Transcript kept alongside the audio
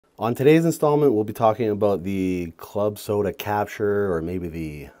On today's installment, we'll be talking about the club soda capture, or maybe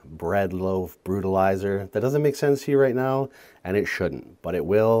the bread loaf brutalizer. That doesn't make sense to you right now, and it shouldn't, but it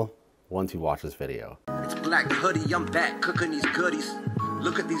will once you watch this video. It's Black Hoody, I'm back cooking these goodies.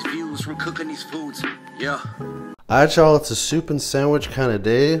 Look at these views from cooking these foods, yeah. Alright y'all, it's a soup and sandwich kind of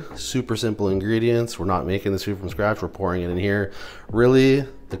day. Super simple ingredients. We're not making the soup from scratch, we're pouring it in here. Really,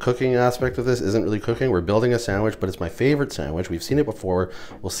 the cooking aspect of this isn't really cooking. We're building a sandwich, but it's my favorite sandwich. We've seen it before,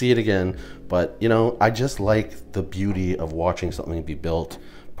 we'll see it again. But you know, I just like the beauty of watching something be built,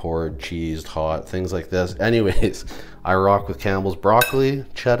 poured, cheesed, hot, things like this. Anyways, I rock with Campbell's broccoli,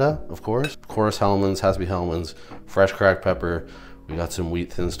 cheddar, of course. Of course, Hellman's, has to be Hellman's. Fresh cracked pepper. We got some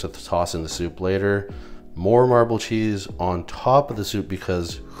wheat thins to toss in the soup later. More marble cheese on top of the soup,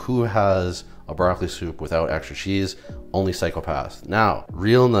 because who has a broccoli soup without extra cheese? Only psychopaths. Now,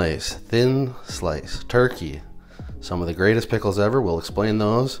 real nice, thin slice turkey. Some of the greatest pickles ever, we'll explain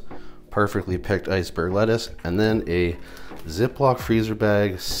those. Perfectly picked iceberg lettuce, and then a Ziploc freezer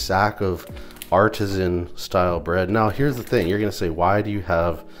bag sack of artisan style bread. Now, here's the thing, you're gonna say, why do you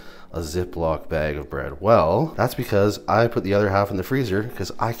have a Ziploc bag of bread? Well, that's because I put the other half in the freezer,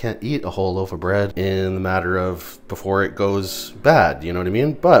 because I can't eat a whole loaf of bread in the matter of before it goes bad, you know what I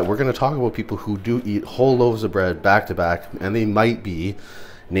mean? But we're going to talk about people who do eat whole loaves of bread back to back, and they might be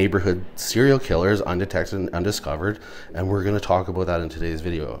neighborhood serial killers, undetected and undiscovered, and we're going to talk about that in today's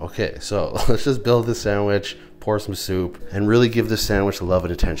video. Okay, so let's just build this sandwich, pour some soup, and really give this sandwich the love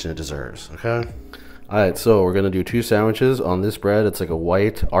and attention it deserves, okay? Alright, so we're gonna do 2 sandwiches on this bread. It's like a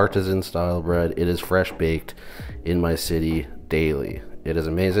white artisan style bread. It is fresh baked in my city daily. It is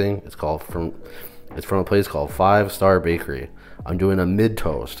amazing. It's from a place called 5 Star Bakery. I'm doing a mid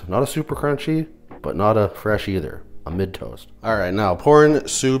toast, not a super crunchy, but not a fresh either. A mid toast. Alright, now pouring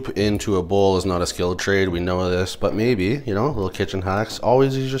soup into a bowl is not a skilled trade. We know this, but maybe, you know, little kitchen hacks.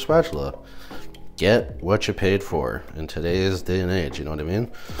 Always use your spatula. Get what you paid for in today's day and age, you know what I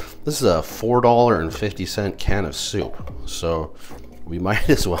mean? This is a $4.50 can of soup, so we might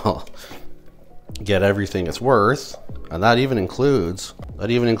as well get everything it's worth, and that even includes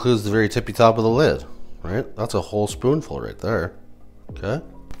the very tippy top of the lid, right? That's a whole spoonful right there, okay?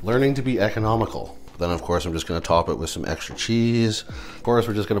 Learning to be economical. Then of course I'm just gonna top it with some extra cheese. Of course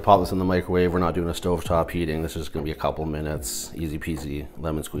we're just gonna pop this in the microwave. We're not doing a stovetop heating. This is gonna be a couple minutes, easy peasy,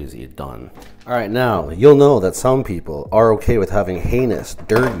 lemon squeezy, done. All right, now you'll know that some people are okay with having heinous,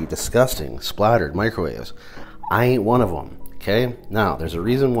 dirty, disgusting, splattered microwaves. I ain't one of them, okay? Now there's a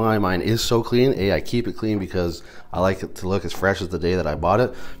reason why mine is so clean. A, I keep it clean because I like it to look as fresh as the day that I bought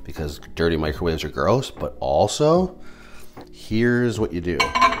it, because dirty microwaves are gross, but also here's what you do.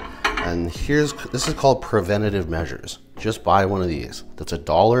 And this is called preventative measures. Just buy one of these. That's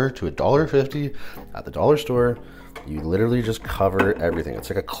 $1 to $1.50 at the dollar store. You literally just cover everything. It's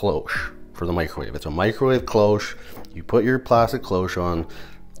like a cloche for the microwave. It's a microwave cloche. You put your plastic cloche on,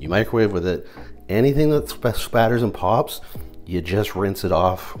 you microwave with it. Anything that spatters and pops, you just rinse it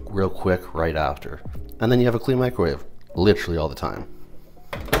off real quick right after. And then you have a clean microwave, literally all the time.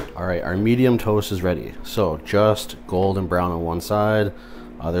 All right, our medium toast is ready. So just golden brown on one side.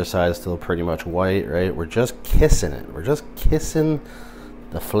 Other side is still pretty much white, right? We're just kissing it. We're just kissing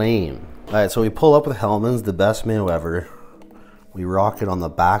the flame. All right, so we pull up with Hellman's, the best mayo ever. We rock it on the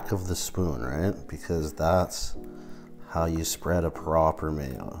back of the spoon, right? Because that's how you spread a proper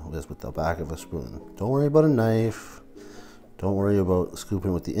mayo, is with the back of a spoon. Don't worry about a knife. Don't worry about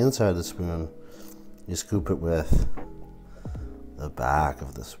scooping with the inside of the spoon. You scoop it with the back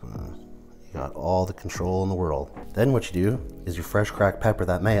of the spoon. You got all the control in the world. Then what you do is you fresh cracked pepper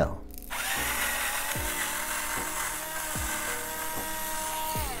that mayo.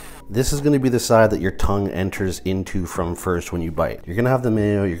 This is gonna be the side that your tongue enters into from first when you bite. You're gonna have the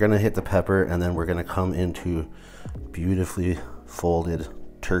mayo, you're gonna hit the pepper, and then we're gonna come into beautifully folded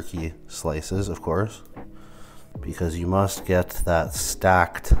turkey slices, of course, because you must get that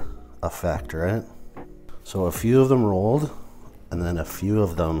stacked effect, right? So a few of them rolled, and then a few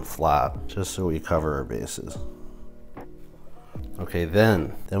of them flat, just so we cover our bases. Okay,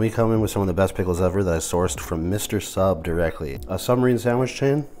 then we come in with some of the best pickles ever that I sourced from Mr. Sub directly. A submarine sandwich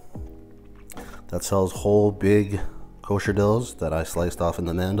chain that sells whole big kosher dills that I sliced off in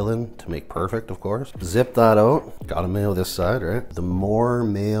the mandolin to make perfect, of course. Zip that out, got a mayo this side, right? The more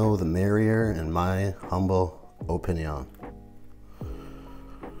mayo, the merrier, in my humble opinion.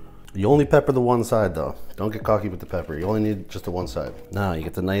 You only pepper the one side though. Don't get cocky with the pepper. You only need just the one side. Now you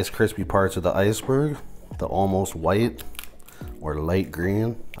get the nice crispy parts of the iceberg, the almost white or light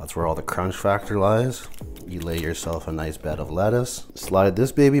green. That's where all the crunch factor lies. You lay yourself a nice bed of lettuce. Slide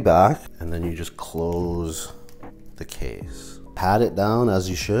this baby back, and then you just close the case. pat it down as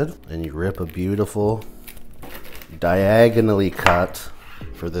you should, and you rip a beautiful diagonally cut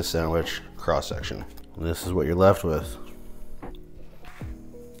for this sandwich cross section. And this is what you're left with.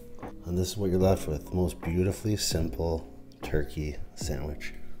 And this is what you're left with, the most beautifully simple turkey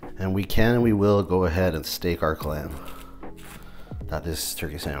sandwich. And we can and we will go ahead and stake our claim that this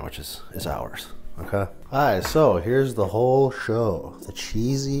turkey sandwich is ours, okay? All right, so here's the whole show. The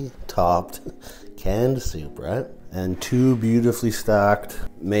cheesy topped canned soup, right? And 2 beautifully stacked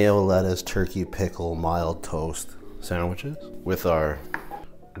mayo, lettuce, turkey, pickle, mild toast sandwiches with our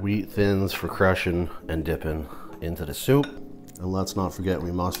wheat thins for crushing and dipping into the soup. And let's not forget,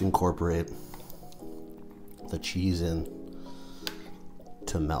 we must incorporate the cheese in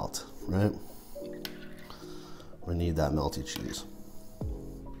to melt, right? We need that melty cheese.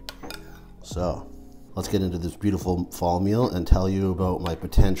 So let's get into this beautiful fall meal and tell you about my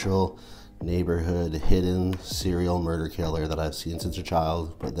potential neighborhood hidden serial murder killer that I've seen since a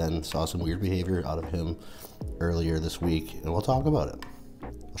child, but then saw some weird behavior out of him earlier this week, and we'll talk about it.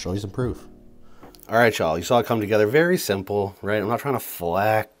 I'll show you some proof. All right, y'all, you saw it come together. Very simple, right? I'm not trying to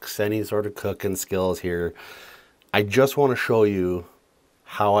flex any sort of cooking skills here. I just want to show you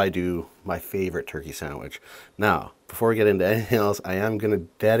how I do my favorite turkey sandwich. Now, before we get into anything else, I am going to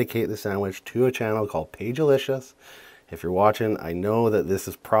dedicate the sandwich to a channel called Pagelicious. If you're watching, I know that this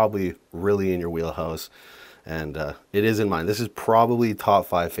is probably really in your wheelhouse, and it is in mine. This is probably top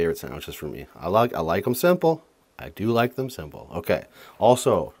 5 favorite sandwiches for me. I like them simple. I do like them simple. Okay.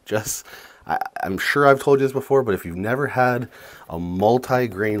 Also, I'm sure I've told you this before, but if you've never had a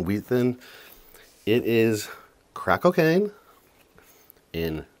multi-grain wheat thin, it is crack cocaine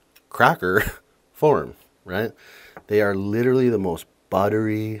in cracker form, right? They are literally the most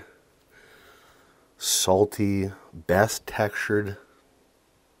buttery, salty, best textured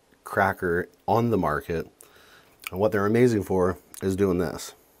cracker on the market. And what they're amazing for is doing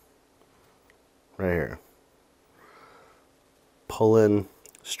this right here. Pulling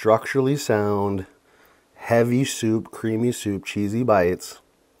structurally sound, heavy soup, creamy soup, cheesy bites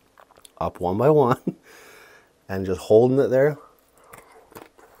up one by one and just holding it there.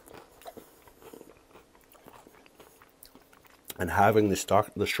 And having the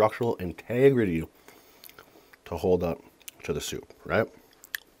structural integrity to hold up to the soup, right?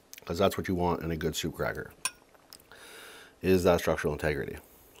 Because that's what you want in a good soup cracker, is that structural integrity.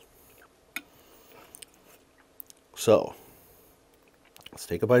 So let's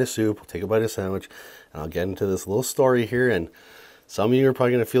take a bite of soup, we'll take a bite of sandwich, and I'll get into this little story here. And some of you are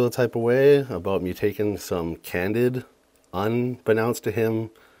probably going to feel the type of way about me taking some candid, unbeknownst to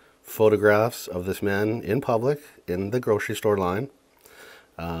him, photographs of this man in public in the grocery store line.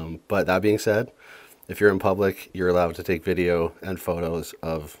 But that being said, if you're in public, you're allowed to take video and photos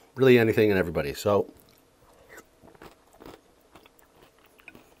of really anything and everybody. So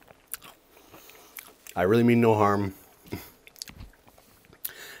I really mean no harm.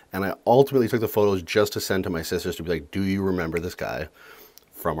 And I ultimately took the photos just to send to my sisters to be like, do you remember this guy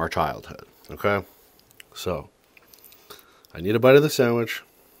from our childhood? Okay. So I need a bite of the sandwich.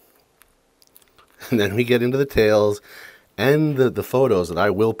 And then we get into the tails and the photos that I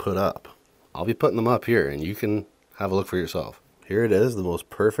will put up. I'll be putting them up here and you can have a look for yourself. Here it is, the most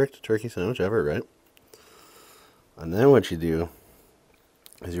perfect turkey sandwich ever, right? And then what you do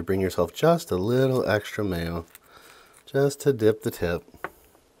is you bring yourself just a little extra mayo, just to dip the tip,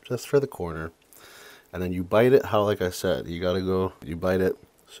 just for the corner. And then you bite it how, like I said, you bite it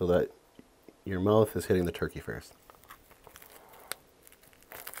so that your mouth is hitting the turkey first.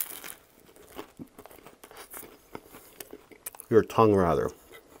 Your tongue, rather.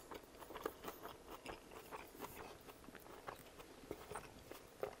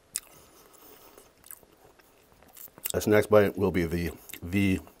 This next bite will be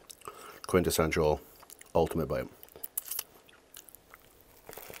the quintessential ultimate bite.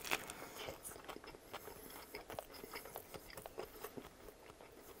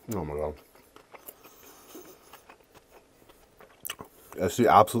 Oh my God. That's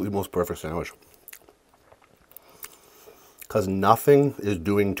the absolutely most perfect sandwich. Because nothing is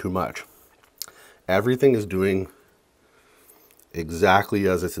doing too much. Everything is doing exactly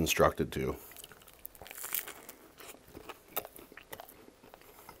as it's instructed to.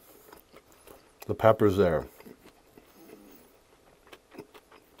 The pepper's there.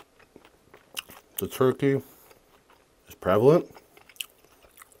 The turkey is prevalent.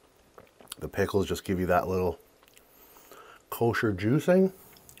 The pickles just give you that little kosher juicing.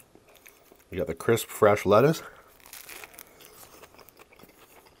 You got the crisp, fresh lettuce.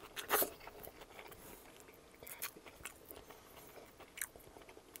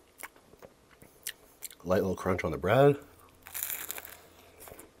 Light little crunch on the bread.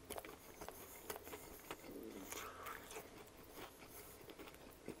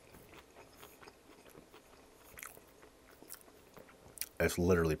 It's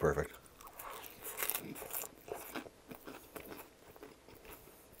literally perfect.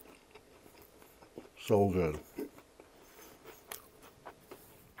 So good.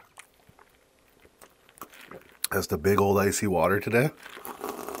 That's the big old icy water today.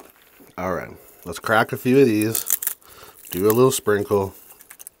 All right, let's crack a few of these, do a little sprinkle,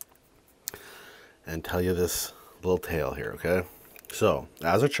 and tell you this little tale here, okay? So,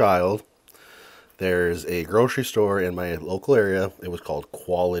 as a child, there's a grocery store in my local area. It was called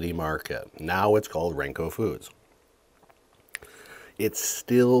Quality Market. Now it's called Renko Foods. It's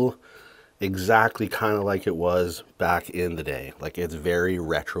still exactly kind of like it was back in the day. Like, it's very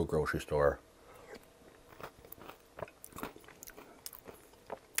retro grocery store.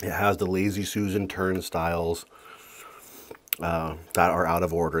 It has the Lazy Susan turnstiles that are out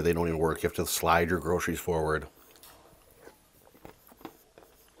of order. They don't even work. You have to slide your groceries forward.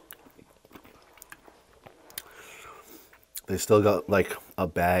 They still got like a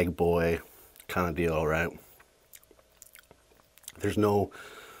bag boy kind of deal, right? There's no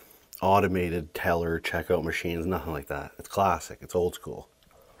automated teller checkout machines, nothing like that. It's classic. It's old school.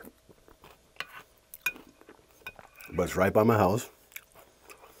 But it's right by my house.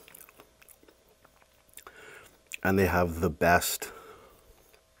 And they have the best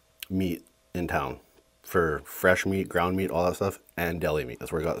meat in town for fresh meat, ground meat, all that stuff, and deli meat.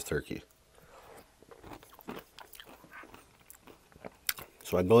 That's where I got this turkey.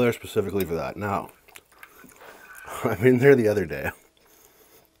 So I go there specifically for that. Now, I'm in there the other day,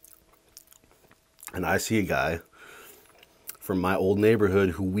 and I see a guy from my old neighborhood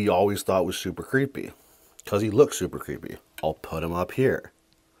who we always thought was super creepy, because he looks super creepy. I'll put him up here.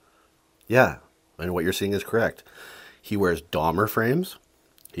 Yeah, and what you're seeing is correct. He wears Dahmer frames.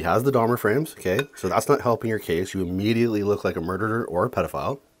 He has the Dahmer frames, okay? So that's not helping your case. You immediately look like a murderer or a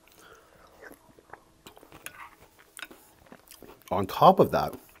pedophile. On top of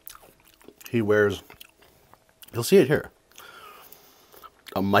that, he wears, you'll see it here,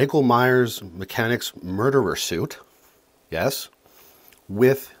 a Michael Myers Mechanic's murderer suit, yes,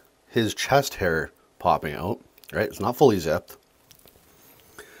 with his chest hair popping out, right? It's not fully zipped.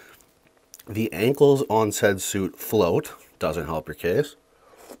 The ankles on said suit float, doesn't help your case.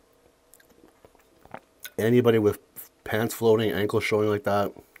 Anybody with pants floating, ankles showing like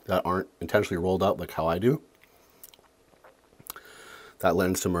that aren't intentionally rolled up like how I do, that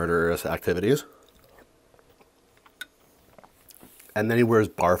lends to murderous activities. And then he wears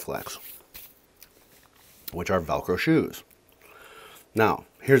Barflex, which are Velcro shoes. Now,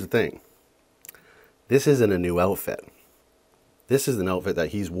 here's the thing. This isn't a new outfit. This is an outfit that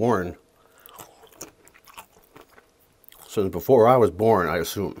he's worn since before I was born, I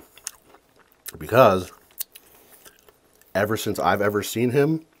assume. Because ever since I've ever seen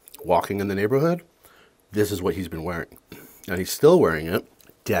him walking in the neighborhood, this is what he's been wearing. And he's still wearing it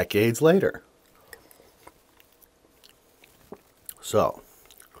decades later. So,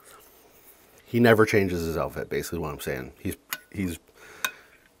 he never changes his outfit, basically what I'm saying. He's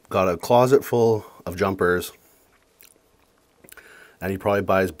got a closet full of jumpers, and he probably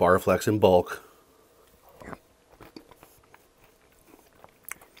buys Barflex in bulk.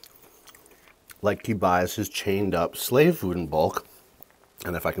 Like he buys his chained up slave food in bulk.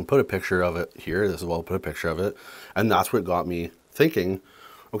 And if I can put a picture of it here, this is where I'll put a picture of it. And that's what got me thinking,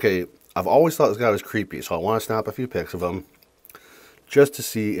 okay, I've always thought this guy was creepy, so I want to snap a few pics of him just to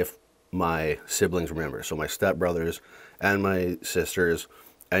see if my siblings remember. So my stepbrothers and my sisters,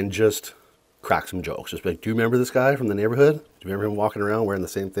 and just crack some jokes. Just be like, do you remember this guy from the neighborhood? Do you remember him walking around wearing the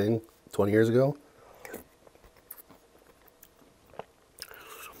same thing 20 years ago?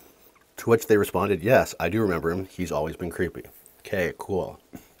 To which they responded, yes, I do remember him. He's always been creepy. Okay, cool.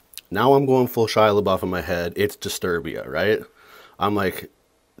 Now I'm going full Shia LaBeouf in my head. It's Disturbia, right? I'm like,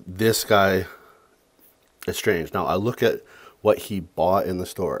 this guy is strange. Now I look at what he bought in the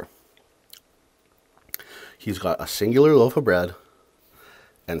store. He's got a singular loaf of bread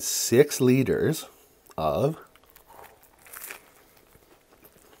and 6 liters of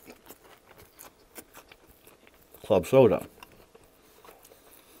club soda.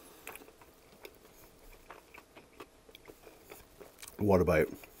 What a bite.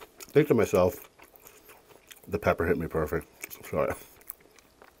 I think to myself, the pepper hit me perfect. Sorry.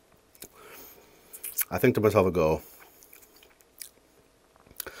 I think to myself, I go,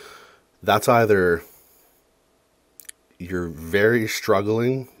 that's either you're very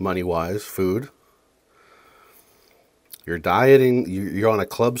struggling money-wise, food, you're dieting, you're on a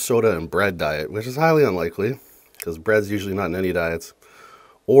club soda and bread diet, which is highly unlikely, because bread's usually not in any diets,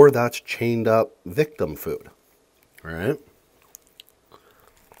 or that's chained up victim food, all right?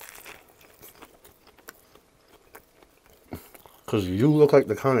 Because you look like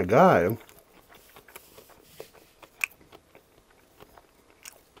the kind of guy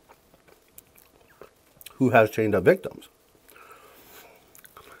who has chained up victims.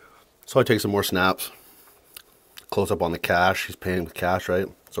 So I take some more snaps. Close up on the cash. He's paying with cash, right?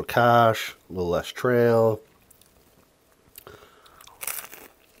 So cash, a little less trail.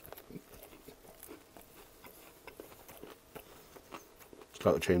 He's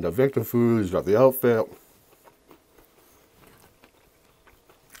got the chained up victim food. He's got the outfit.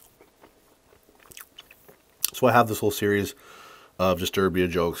 So I have this whole series of Disturbia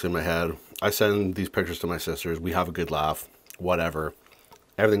jokes in my head. I send these pictures to my sisters. We have a good laugh. Whatever.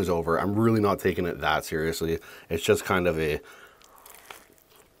 Everything's over. I'm really not taking it that seriously. It's just kind of a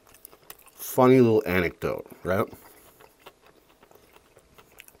funny little anecdote, right?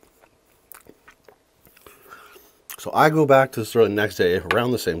 So I go back to the store the next day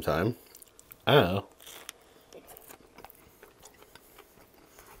around the same time. I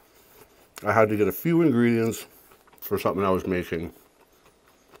had to get a few ingredients for something I was making.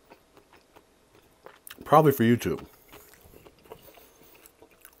 Probably for YouTube.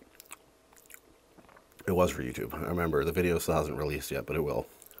 It was for YouTube. I remember the video still hasn't released yet, but it will.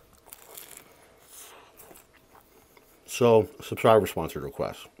 So, subscriber sponsored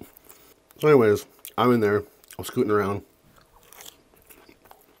requests. So anyways, I'm in there. I'm scooting around.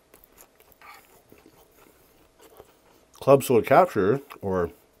 Club Soda Capture,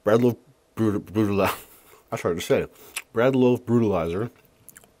 or Bread Loaf Brutalizer. That's hard to say. Bread Loaf Brutalizer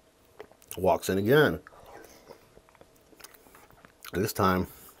walks in again. And this time,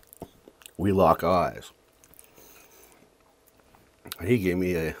 we lock eyes. And he gave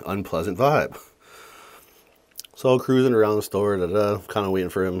me an unpleasant vibe. So cruising around the store, kind of waiting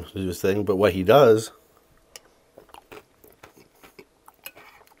for him to do his thing. But what he does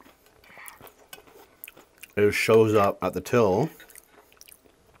is shows up at the till.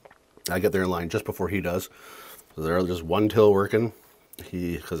 I get there in line just before he does. So there's just one till working.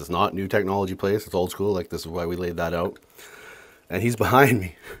 Because it's not new technology place, it's old school. Like, this is why we laid that out. And he's behind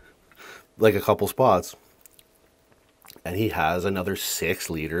me, like a couple spots. And he has another 6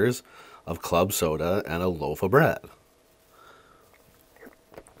 liters of club soda and a loaf of bread.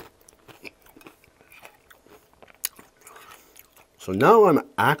 So now I'm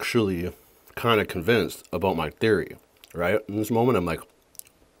actually kind of convinced about my theory, right? In this moment, I'm like,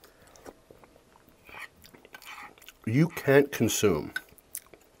 you can't consume.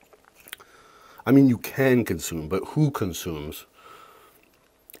 I mean, you can consume, but who consumes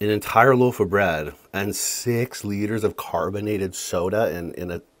an entire loaf of bread and 6 liters of carbonated soda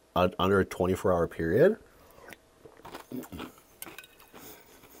in under a 24-hour period?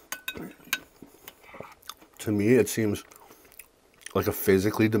 To me, it seems like a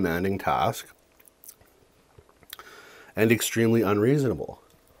physically demanding task and extremely unreasonable.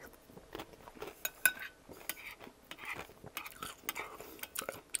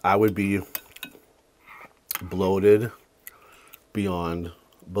 I would be bloated beyond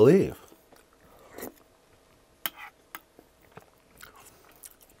belief.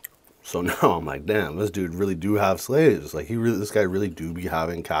 So now I'm like, damn, this dude really do have slaves. Like, this guy really do be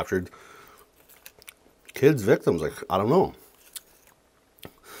having captured kids, victims. Like, I don't know.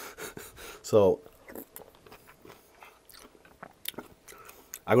 So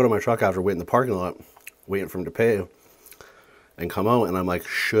I go to my truck after waiting in the parking lot, waiting for him to pay, and come out, and I'm like,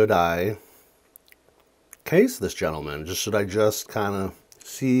 should I case this gentleman? Should I just kind of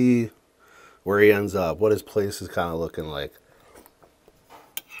see where he ends up, what his place is kind of looking like?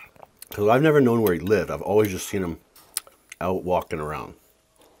 Because I've never known where he lived. I've always just seen him out walking around.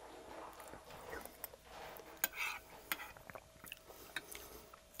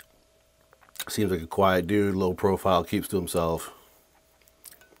 Seems like a quiet dude, low profile, keeps to himself.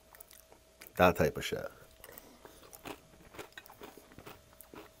 That type of shit.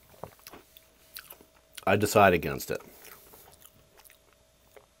 I decide against it.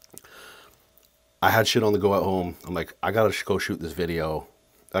 I had shit on the go at home. I'm like, I gotta go shoot this video.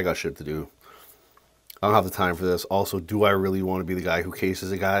 I got shit to do. I don't have the time for this. Also, do I really want to be the guy who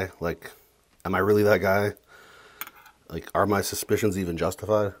cases a guy? Like, am I really that guy? Like, are my suspicions even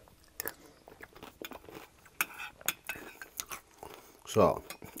justified? So,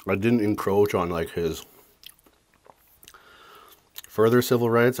 I didn't encroach on, like, his further civil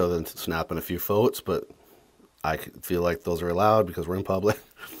rights other than snapping a few photos, but I feel like those are allowed because we're in public.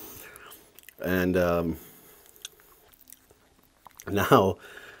 And now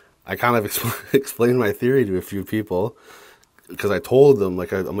I kind of explained my theory to a few people, because I told them,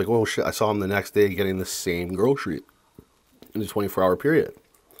 like, I'm like, oh shit, I saw him the next day getting the same grocery in a 24-hour period.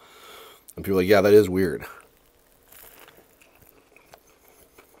 And people are like, yeah, that is weird.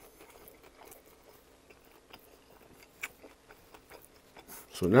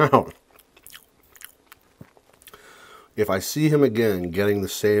 So now, if I see him again getting the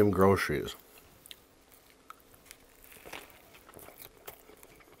same groceries,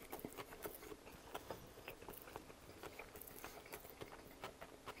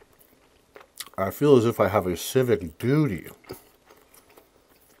 I feel as if I have a civic duty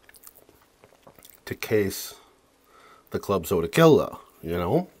to case the club soda killer, you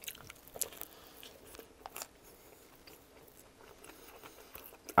know?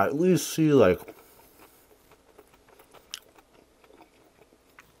 At least see, like,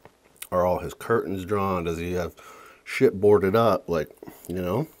 are all his curtains drawn? Does he have shit boarded up? Like, you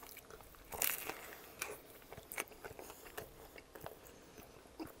know?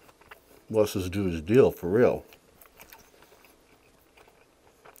 What's this dude's deal, for real?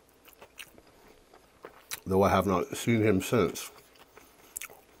 Though I have not seen him since.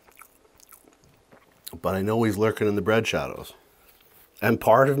 But I know he's lurking in the bread shadows. And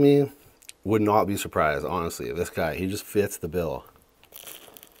part of me would not be surprised, honestly, if this guy, he just fits the bill.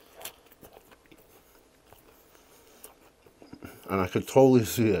 And I could totally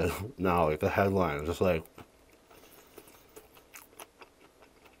see it now, like the headline, just like,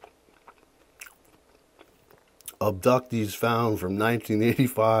 abductees found from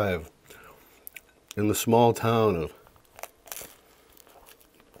 1985 in the small town of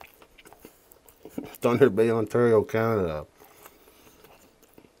Thunder Bay, Ontario, Canada.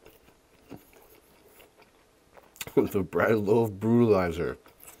 The bread loaf brutalizer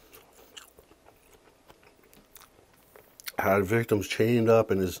had victims chained up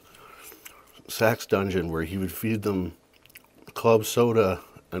in his sex dungeon where he would feed them club soda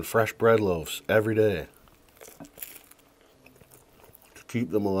and fresh bread loaves every day to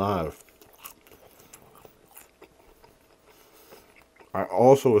keep them alive. I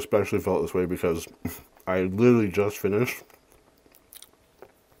also especially felt this way because I literally just finished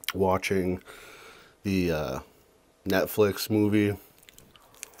watching the Netflix movie.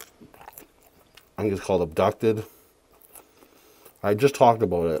 I think it's called Abducted. I just talked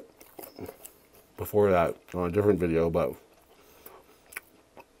about it before that on a different video, but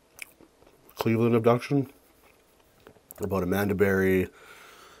Cleveland abduction, about Amanda Berry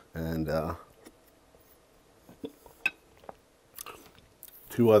and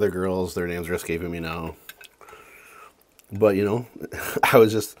two other girls. Their names are escaping me now. But, you know, I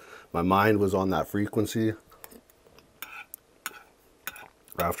was just, my mind was on that frequency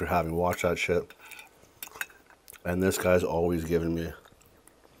after having watched that shit. And this guy's always given me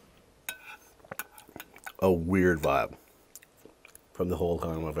a weird vibe from the whole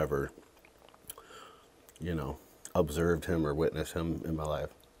time I've ever, you know, observed him or witnessed him in my life.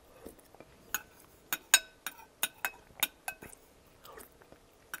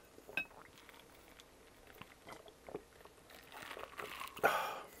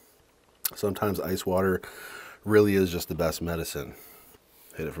 Sometimes ice water really is just the best medicine.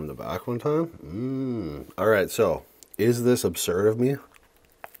 Hit it from the back one time. All right, so is this absurd of me?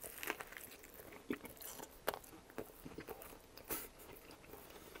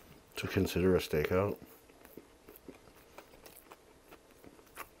 To consider a stakeout?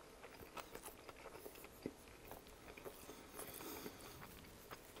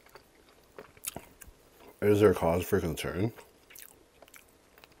 Is there cause for concern?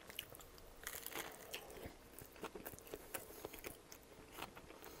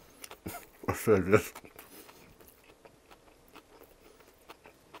 Or should I just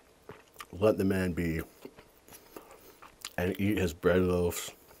let the man be and eat his bread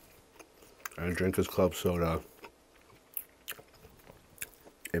loaves and drink his club soda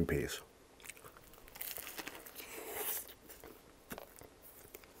in peace?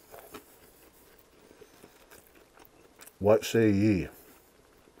 What say ye?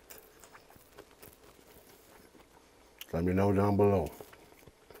 Let me know down below.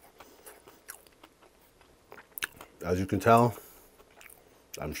 As you can tell,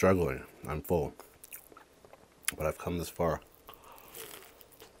 I'm struggling. I'm full. But I've come this far.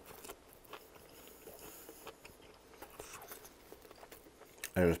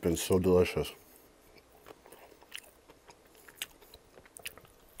 And it's been so delicious.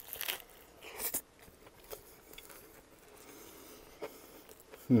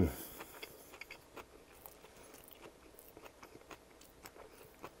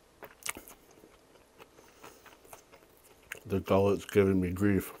 The gullet's giving me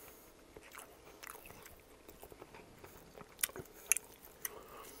grief.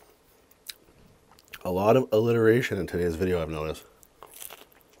 A lot of alliteration in today's video, I've noticed.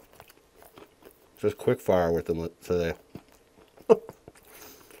 Just quick fire with them today.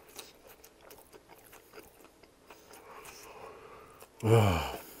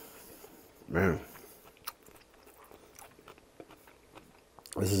 Oh, man.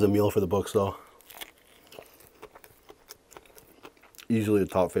 This is a meal for the books, though. Easily a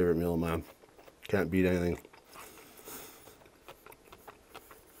top favorite meal of mine. Can't beat anything.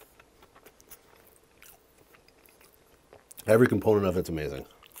 Every component of it's amazing.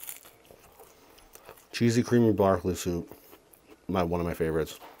 Cheesy creamy broccoli soup, one of my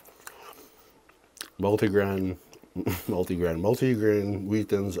favorites. Multigrain wheat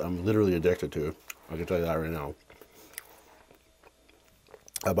thins, I'm literally addicted to. I can tell you that right now.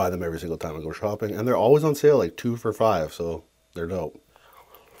 I buy them every single time I go shopping, and they're always on sale, like 2 for $5, so they're dope.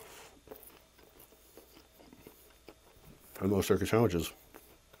 And those turkey sandwiches,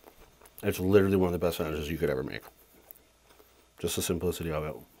 it's literally one of the best sandwiches you could ever make. Just the simplicity of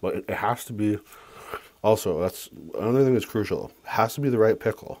it. But it has to be, also, that's another thing that's crucial. It has to be the right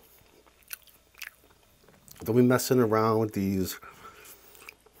pickle. Don't be messing around with these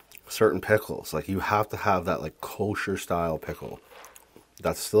certain pickles. Like, you have to have that, like, kosher style pickle.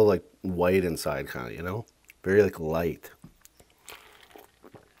 That's still, like, white inside, kind of, you know? Very, like, light.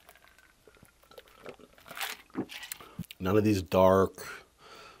 None of these dark,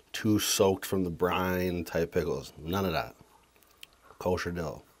 too soaked from the brine type pickles. None of that. Kosher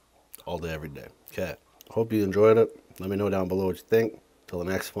dill. All day, every day. Okay. Hope you enjoyed it. Let me know down below what you think. Till the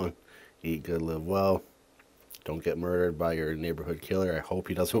next one, eat good, live well. Don't get murdered by your neighborhood killer. I hope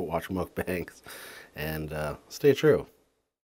he doesn't watch mukbangs. And stay true.